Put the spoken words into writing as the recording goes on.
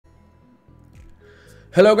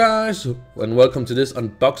Hello guys, and welcome to this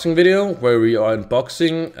unboxing video where we are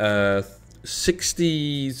unboxing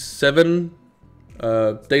 67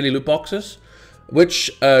 daily loot boxes,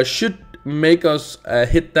 which should make us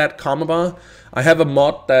hit that karma bar. I have a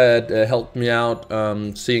mod that helped me out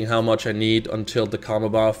seeing how much I need until the karma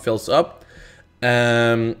bar fills up.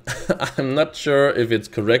 I'm not sure if it's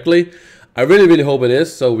correctly. I really hope it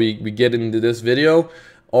is, so we get into this video.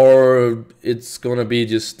 Or it's gonna be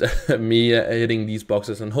just me hitting these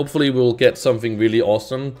boxes, and hopefully we'll get something really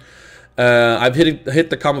awesome. I've hit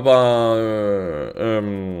the karma bar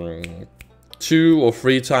 2 or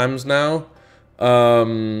 3 times now.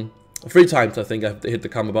 3 times I think I've hit the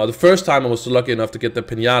karma bar. The first time I was lucky enough to get the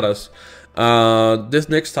pinatas. This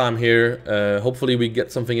next time here, hopefully we get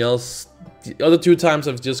something else. The other 2 times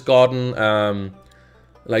I've just gotten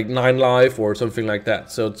like 9 life or something like that.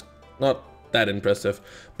 So it's not that impressive,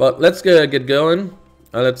 but let's get going.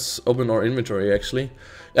 Let's open our inventory. Actually,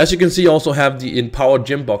 as you can see, also have the empowered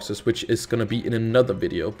gym boxes, which is gonna be in another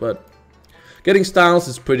video. But getting styles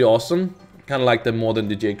is pretty awesome. Kind of like them more than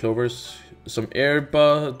the J Clovers. Some air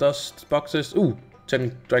dust boxes. Ooh,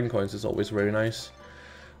 10 dragon coins is always very nice.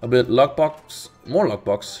 A bit lockbox, more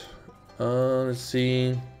lockbox. Let's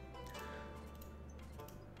see.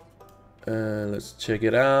 Let's check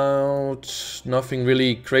it out. Nothing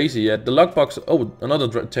really crazy yet. The lockbox. Oh, another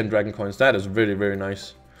 10 dragon coins. That is very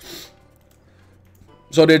nice.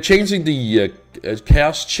 So they're changing the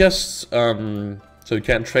chaos chests, so you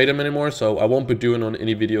can't trade them anymore. So I won't be doing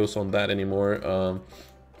any videos on that anymore.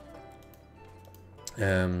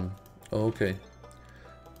 Okay.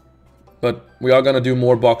 But we are gonna do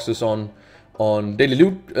more boxes on daily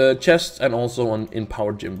loot chests and also on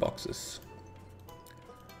empowered gym boxes.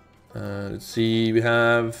 Let's see, we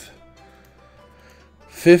have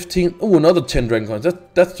 15. Oh, another 10 dragon coins.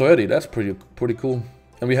 That's 30. That's pretty cool.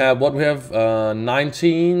 And we have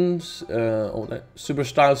 19 super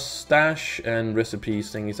style stash and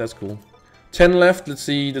recipes thingies. That's cool. 10 left. Let's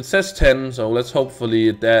see. It says 10, so let's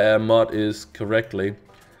hopefully the mod is correctly.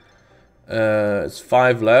 It's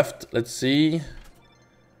 5 left. Let's see.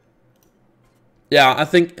 Yeah, I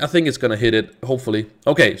think it's gonna hit it. Hopefully.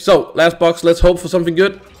 Okay, so last box. Let's hope for something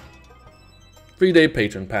good. 3-day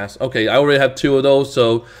patron pass. Okay, I already have 2 of those,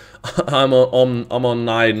 so I'm on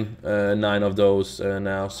 9 of those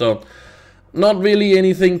now. So not really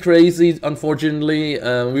anything crazy, unfortunately.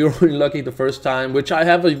 We were really lucky the first time, which I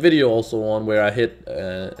have a video also on where I hit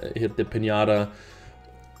the pinata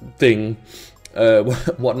thing,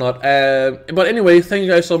 whatnot. But anyway, thank you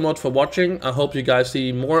guys so much for watching. I hope you guys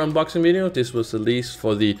see more unboxing videos. This was at least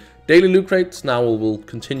for the daily loot crates. Now we will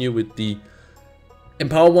continue with the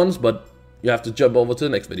empowered ones, but you have to jump over to the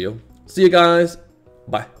next video. See you guys.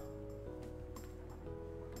 Bye.